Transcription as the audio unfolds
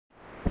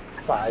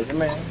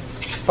Spider-Man,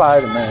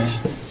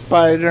 Spider-Man,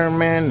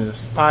 Spider-Man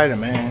is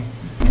Spider-Man.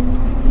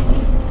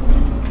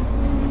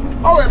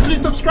 Oh, and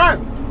please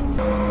subscribe.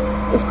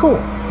 It's cool.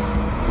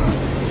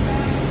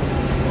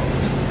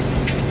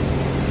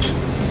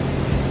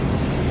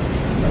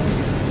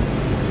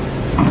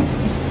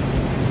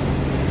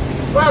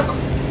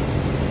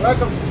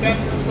 Welcome to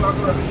Captain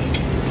Soccer.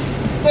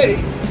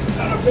 Hey,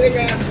 got a big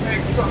ass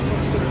MACK truck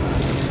on service.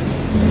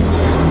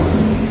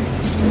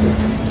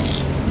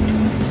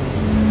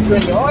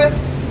 Drain the oil.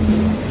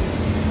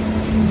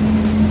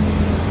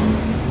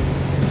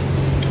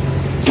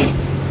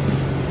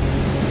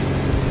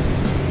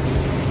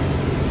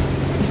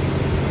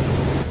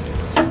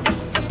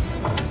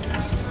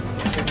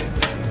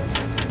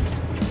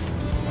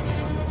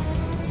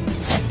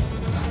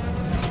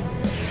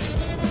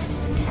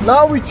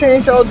 Now we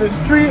change out these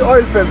 3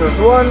 oil filters.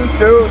 1,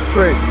 2,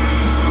 3.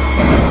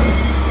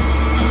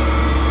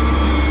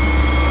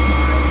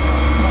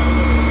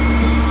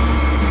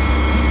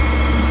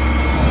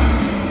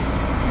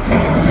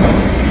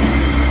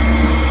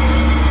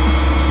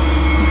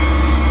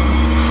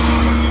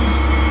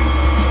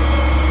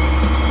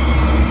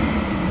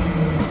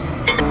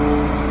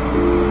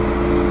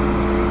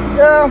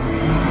 Yeah,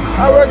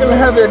 I work in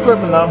heavy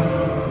equipment now.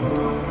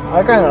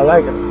 I kind of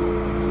like it.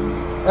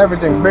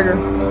 Everything's bigger,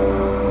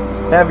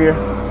 heavier,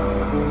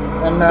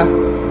 and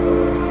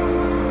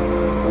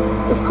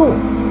it's cool.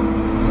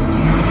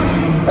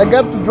 I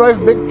got to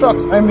drive big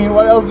trucks. I mean,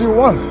 what else do you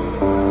want?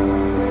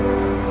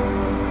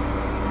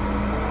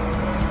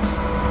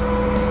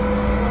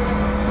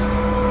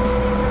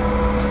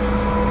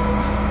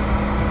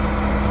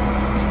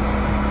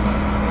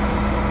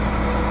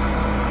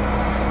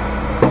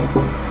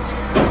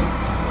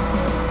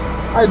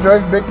 I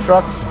drive big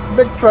trucks.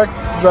 Big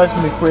trucks drives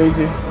me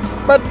crazy.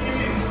 But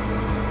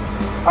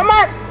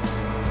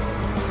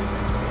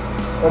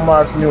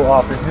Omar's new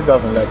office, he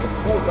doesn't like it.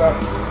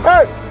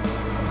 Hey!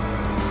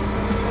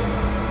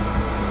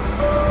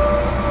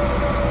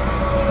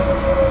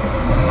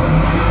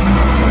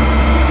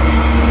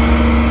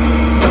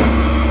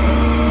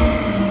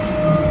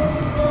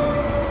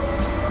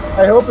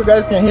 I hope you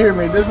guys can hear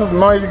me. This is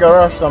noisy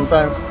garage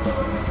sometimes.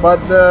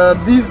 But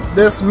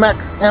this MACK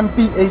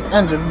MP8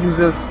 engine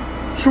uses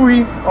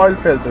 3 oil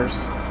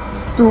filters.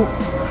 2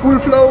 full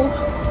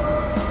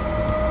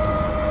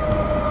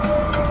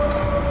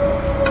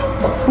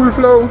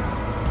flow,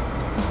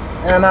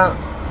 and a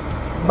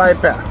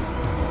bypass.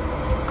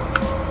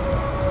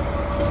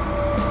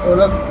 So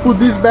let's put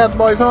these bad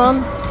boys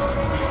on,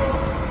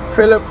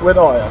 fill it with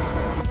oil.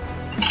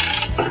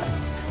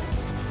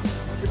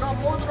 We got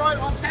motor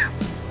oil on tap.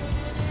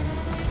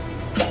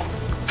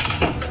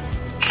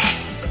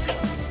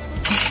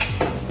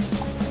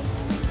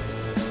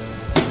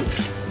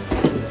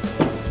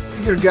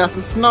 Your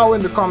guesses now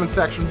in the comment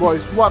section,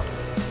 boys.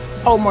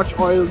 How much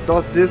oil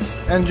does this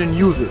engine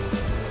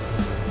uses?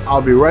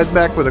 I'll be right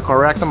back with the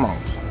correct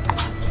amount.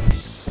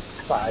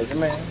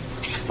 Spider-Man,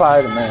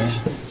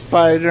 Spider-Man,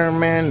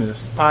 Spider-Man is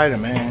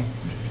Spider-Man.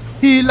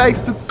 He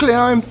likes to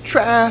climb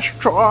trash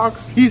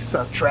trucks. He's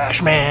a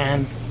trash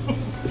man.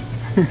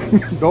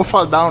 Don't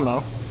fall down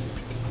now.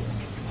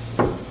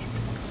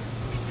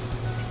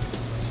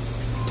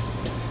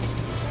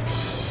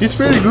 He's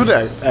pretty good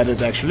at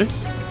it, actually.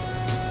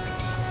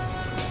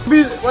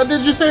 What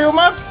did you say,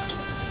 Omar?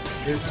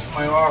 This is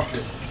my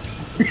office.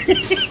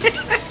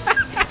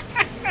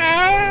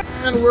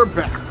 And we're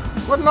back.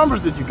 What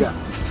numbers did you get?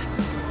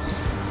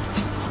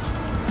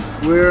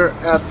 We're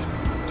at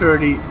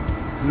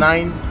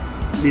 39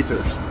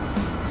 liters.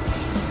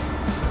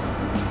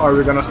 Are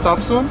we gonna stop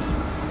soon?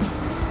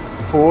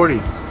 40.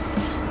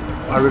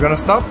 Are we gonna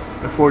stop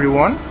at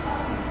 41?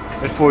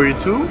 At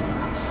 42?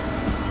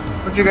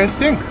 What do you guys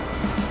think?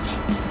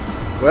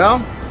 Well,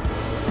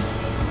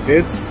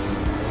 it's...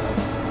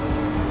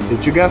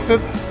 Did you guess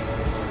it?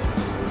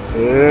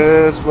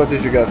 What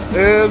did you guess?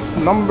 It's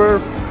number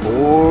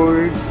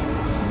 42.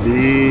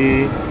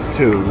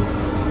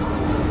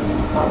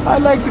 I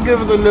like to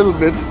give it a little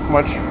bit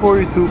much,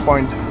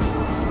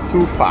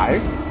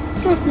 42.25.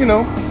 Just, you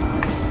know,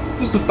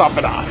 just to top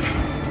it off.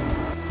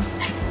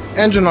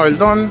 Engine oil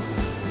done,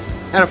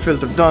 air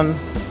filter done,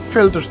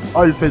 oil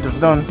filter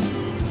done.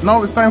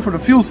 Now it's time for the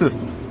fuel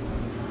system.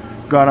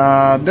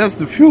 That's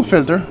the fuel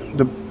filter,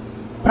 the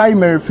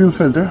primary fuel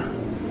filter.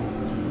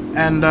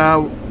 And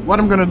what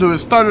I'm gonna do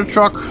is start the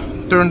truck,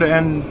 turn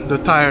the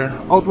tire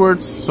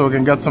outwards so we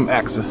can get some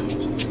access.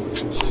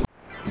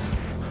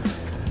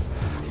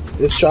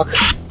 This truck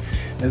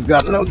has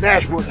got no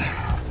dashboard.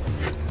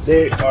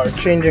 They are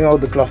changing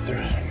out the cluster.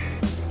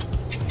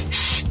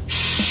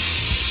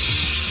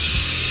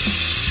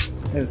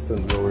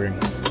 Instant lowering.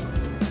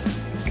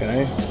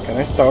 Can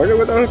I start it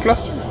without a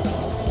cluster?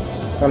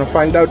 Gonna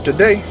find out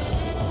today.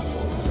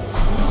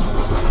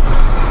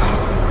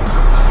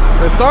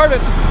 Let's start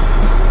it.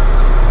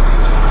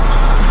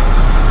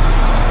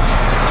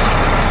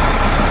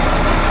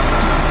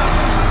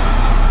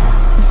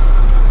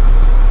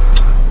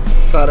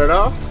 Shut it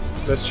off.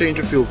 Let's change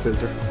the fuel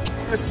filter.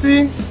 Let's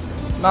see.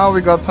 Now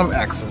we got some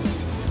access.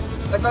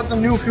 I got the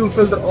new fuel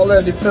filter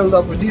already filled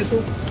up with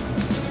diesel.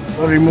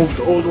 I'll remove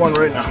the old one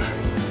right now.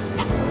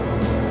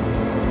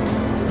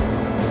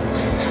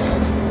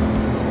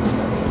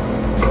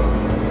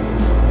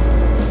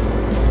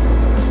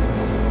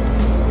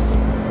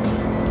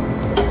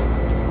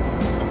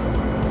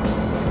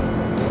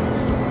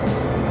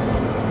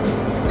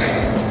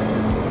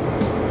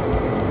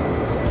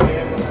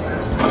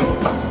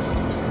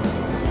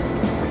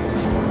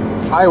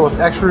 I was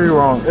actually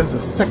wrong. It's a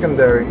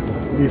secondary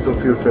diesel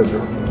fuel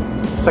filter.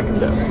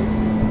 Secondary.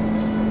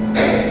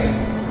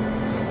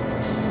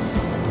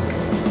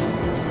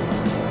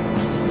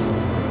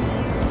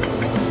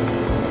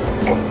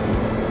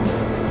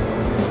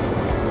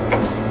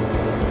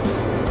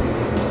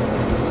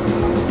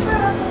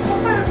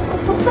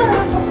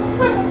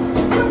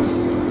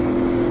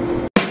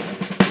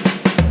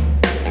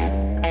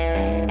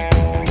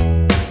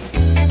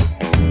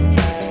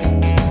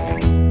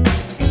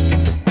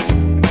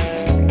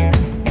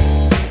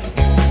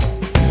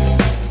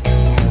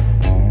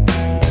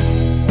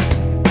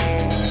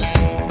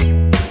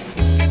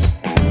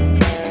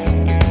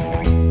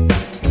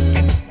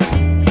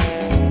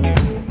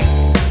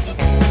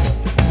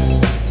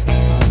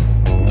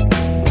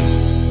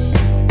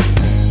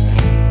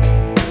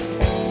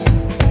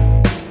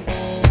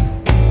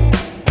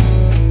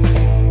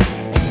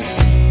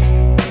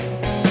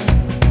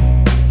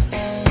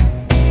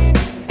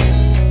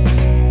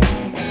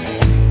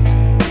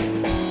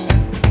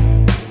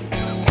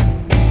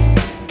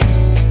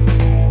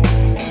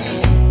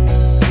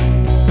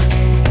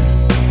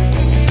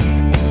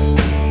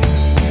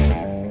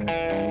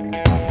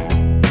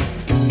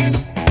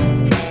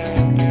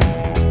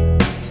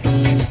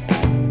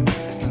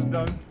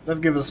 Let's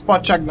give it a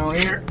spot check down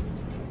here.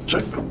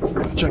 Check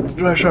the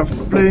drive shaft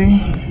play.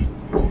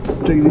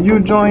 Check the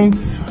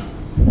U-joints.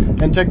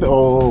 And check the,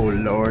 oh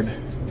lord.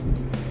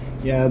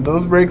 Yeah,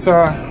 those brakes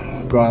are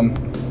gone.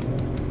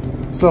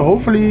 So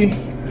hopefully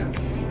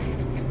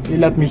he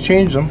let me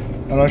change them.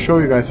 And I'll show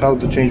you guys how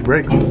to change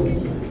brakes.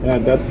 Yeah,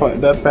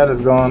 that pad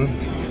is gone.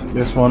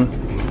 This one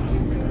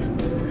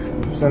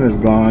is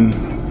gone.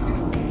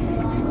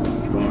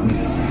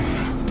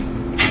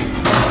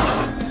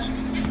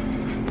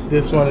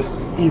 This one is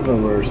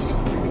even worse.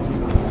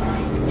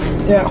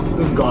 Yeah,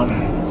 it's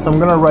gone. So I'm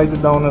gonna write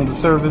it down on the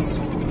service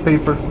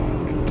paper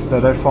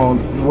that I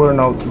found worn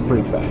out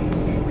brake pads,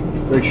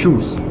 brake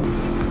shoes.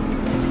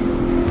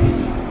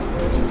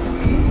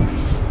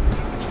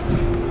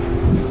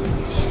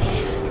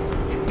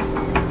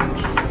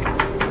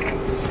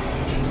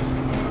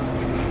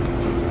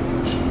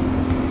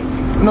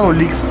 No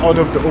leaks out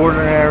of the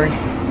ordinary.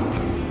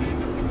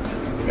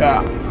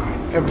 Yeah,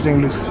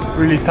 everything looks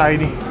really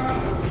tidy.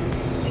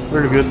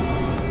 Really good.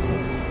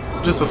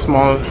 Just a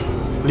small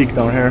leak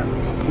down here.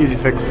 Easy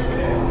fix.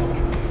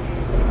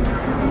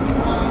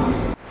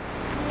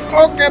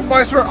 Okay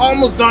boys, we're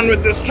almost done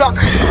with this truck.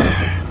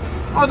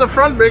 Oh, the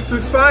front brakes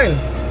looks fine.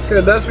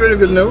 Okay, that's really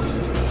good news.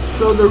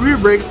 So the rear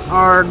brakes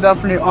are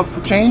definitely up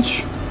for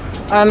change.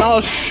 And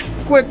I'll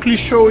quickly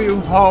show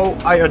you how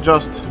I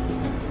adjust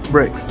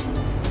brakes.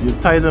 You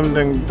tighten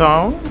them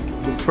down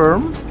to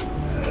firm.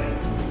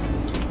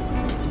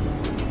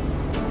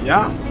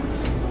 Yeah.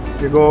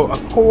 You go a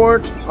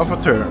quarter of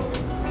a turn.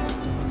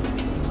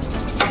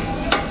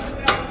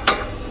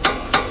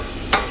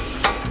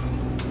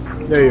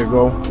 There you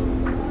go.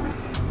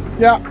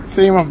 Yeah,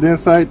 same of the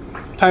inside.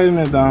 Tighten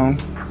it down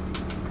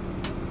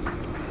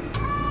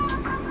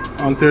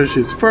until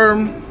she's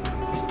firm.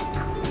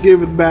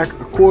 Give it back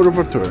a quarter of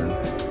a turn.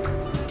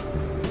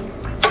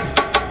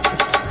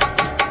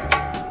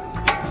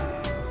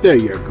 There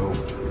you go.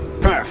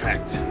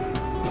 Perfect.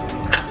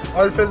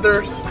 Oil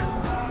filters.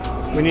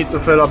 We need to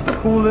fill up the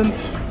coolant.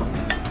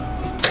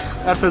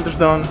 That filter's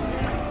done.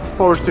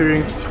 Power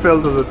steering's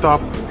filled to the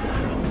top.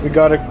 We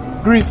gotta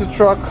grease the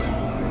truck,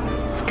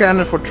 scan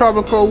it for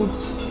trouble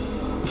codes,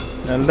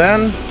 and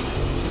then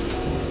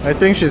I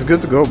think she's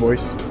good to go,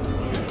 boys.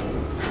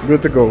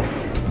 Good to go.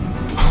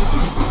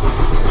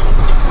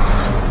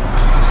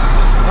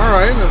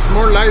 Alright, it's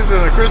more lights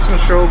than a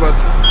Christmas show, but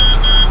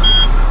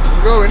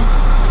it's going.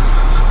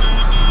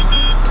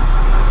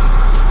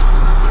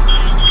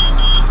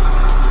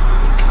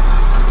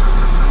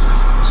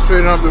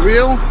 Straighten up the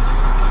wheel.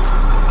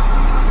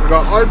 We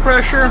got oil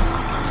pressure,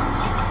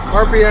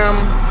 RPM,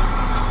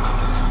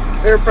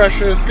 air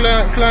pressure is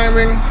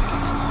climbing,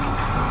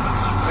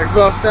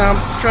 exhaust stamp,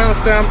 trans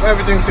stamp,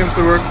 everything seems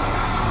to work.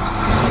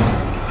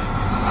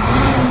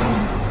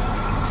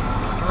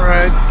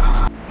 Alright.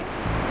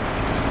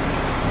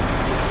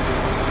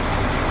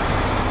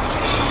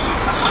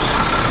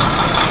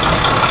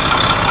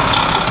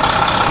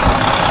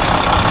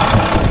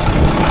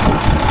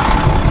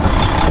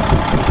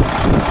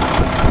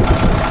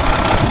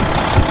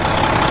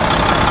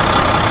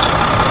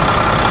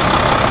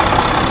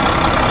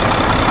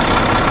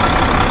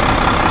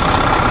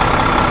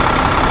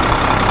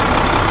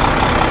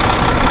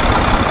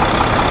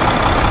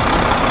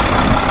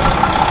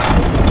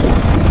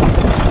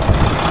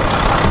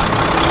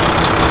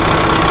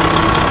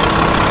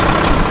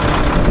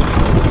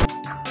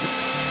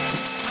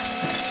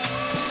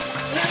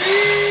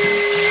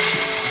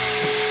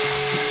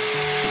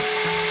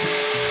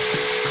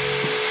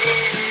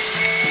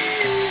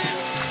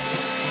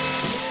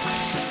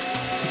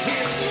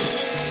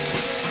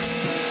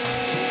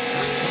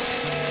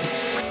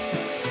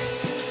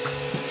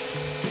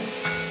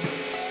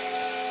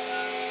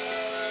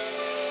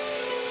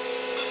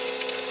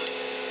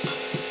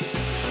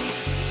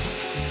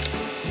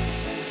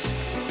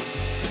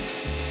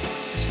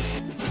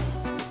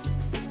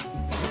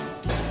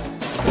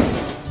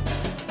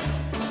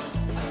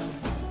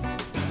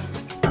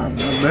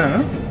 Not bad,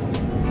 huh?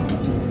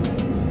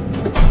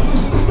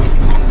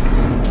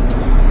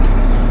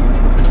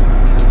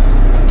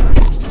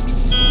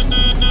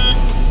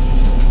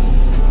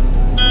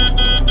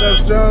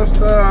 That's just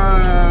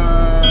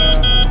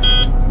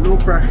low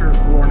pressure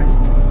warning.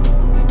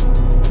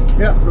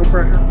 Yeah, low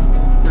pressure.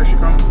 There she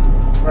comes.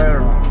 Right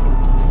around.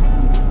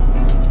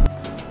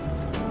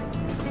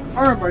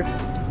 Alright, boy.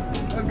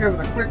 Let's give it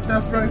a quick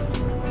test drive.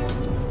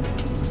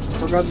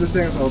 Forgot this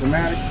thing is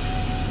automatic.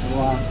 So,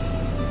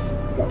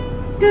 let's go.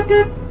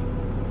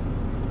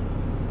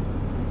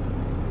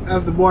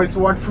 Ask the boys to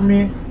watch for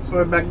me, so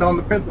I back down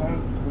the pit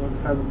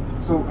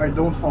so I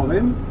don't fall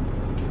in.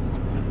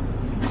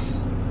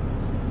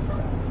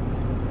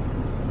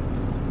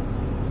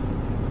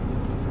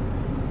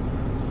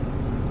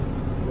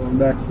 Going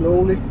back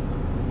slowly.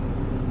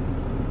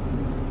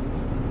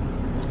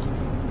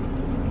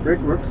 Brake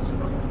works.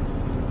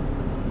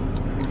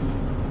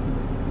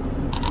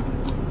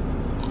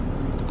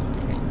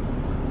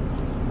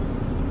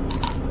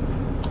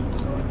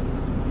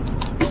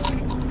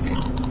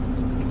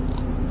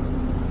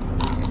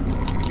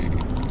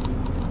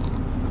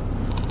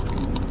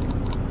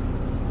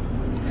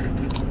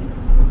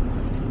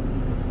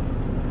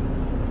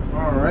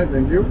 Alright,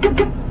 thank you.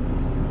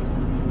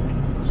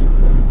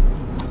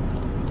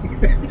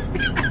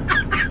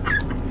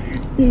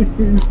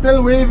 He's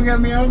still waving at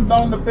me. I'm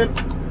down the pit.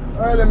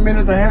 Alright, a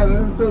minute ahead.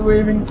 I'm still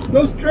waving.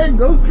 Go straight,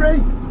 go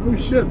straight. Oh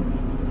shit.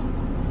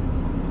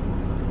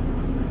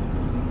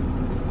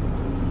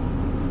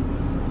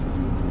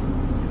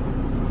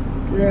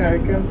 Yeah, I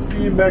can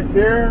see back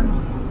there.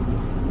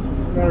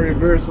 I'm gonna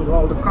reverse with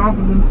all the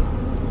confidence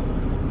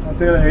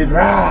until I hit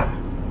rah.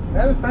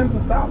 Then it's time to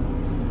stop.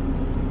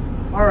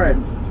 Alright,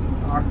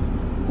 a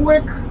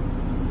quick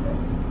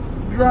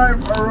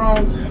drive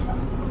around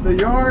the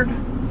yard,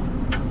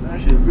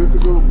 and she's good to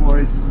go,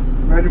 boys.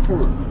 Ready for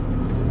work.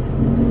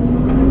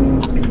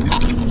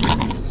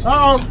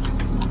 Uh-oh!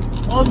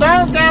 Hold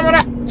down,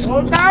 camera!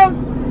 Hold down!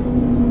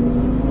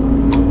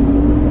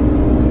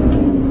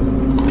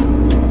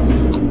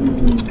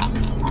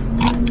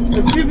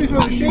 Excuse me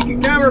for the shaky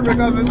camera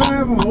because I don't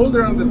have a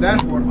holder on the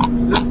dashboard.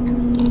 It's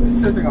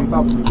just sitting on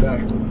top of the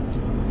dashboard.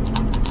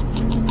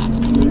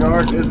 The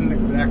yard isn't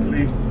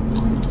exactly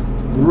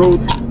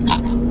road,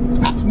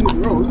 smooth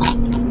roads.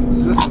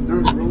 It's just a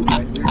dirt road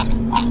right here.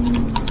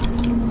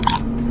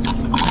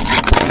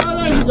 Oh,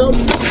 there you go.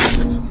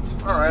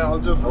 Alright, I'll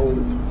just hold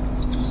it.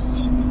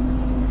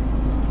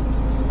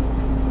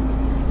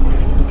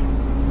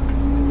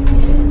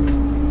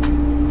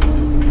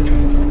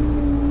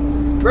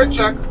 Brake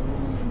check.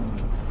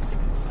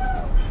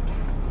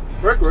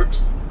 Brake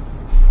works.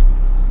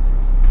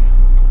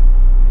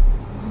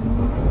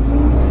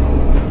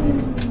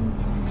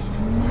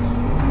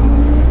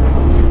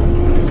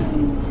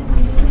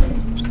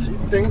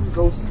 Things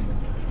goes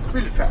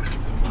really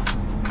fast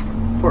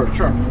for a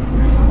truck.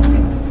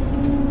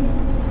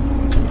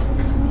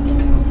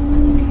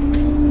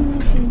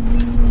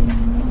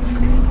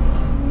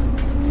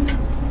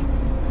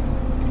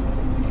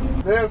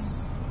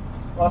 This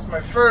was my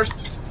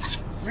first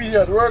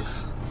video at work.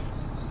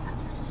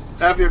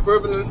 Heavy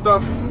equipment and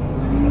stuff.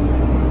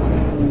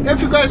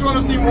 If you guys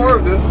want to see more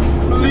of this,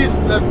 please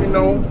let me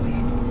know,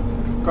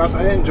 because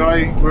I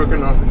enjoy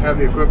working on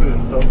heavy equipment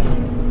and stuff.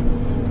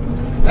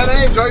 And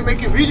I enjoy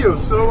making videos,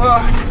 so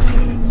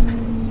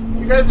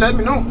you guys let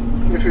me know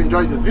if you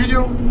enjoyed this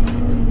video.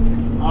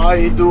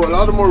 I do a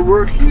lot of more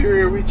work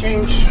here. We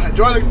change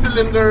hydraulic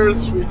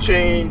cylinders, we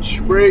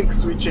change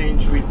brakes, we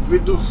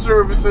do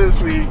services,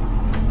 we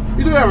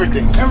do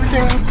everything.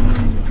 Everything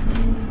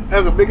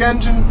has a big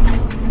engine,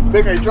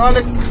 big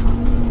hydraulics,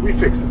 we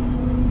fix it.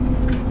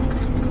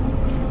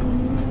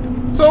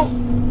 So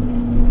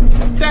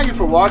thank you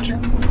for watching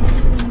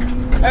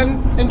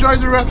and enjoy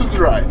the rest of the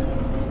ride.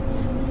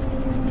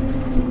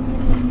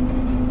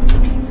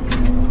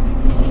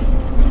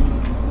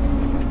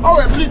 Oh,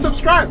 and please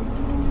subscribe.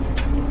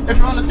 If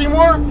you want to see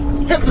more,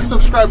 hit the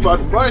subscribe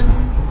button, boys.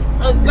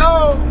 Let's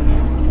go.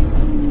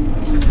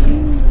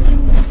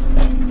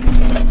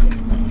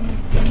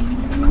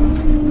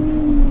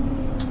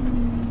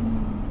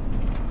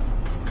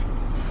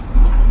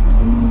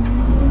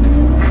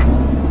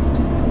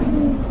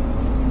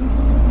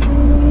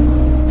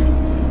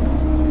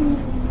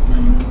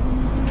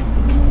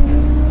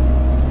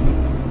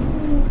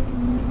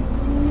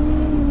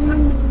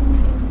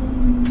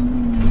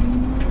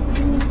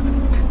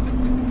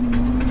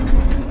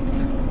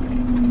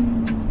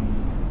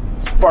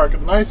 Park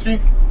it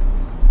nicely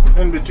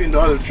in between the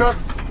other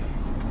trucks.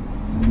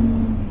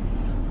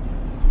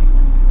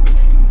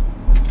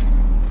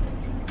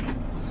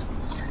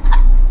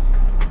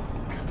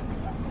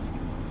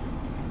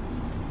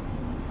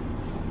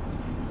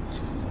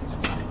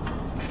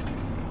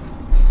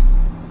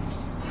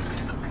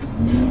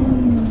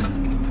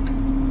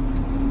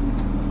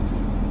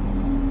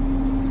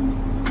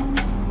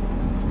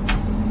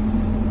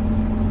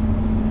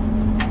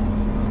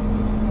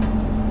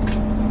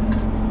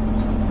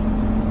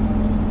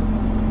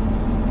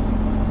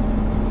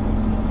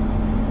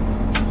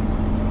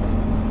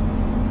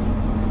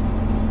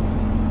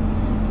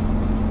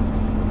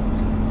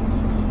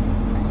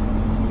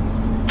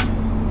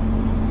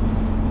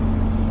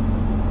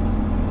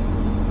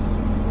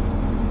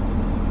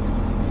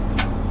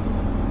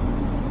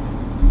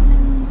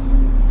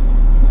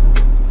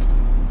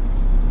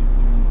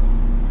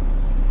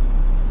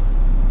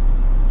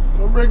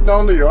 check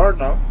down the yard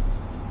now.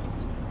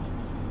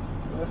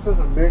 This is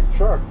a big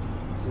truck.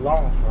 It's a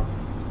long truck.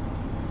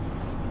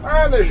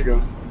 Ah, there she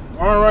goes.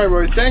 Alright,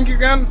 boys. Thank you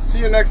again. See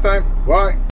you next time. Bye.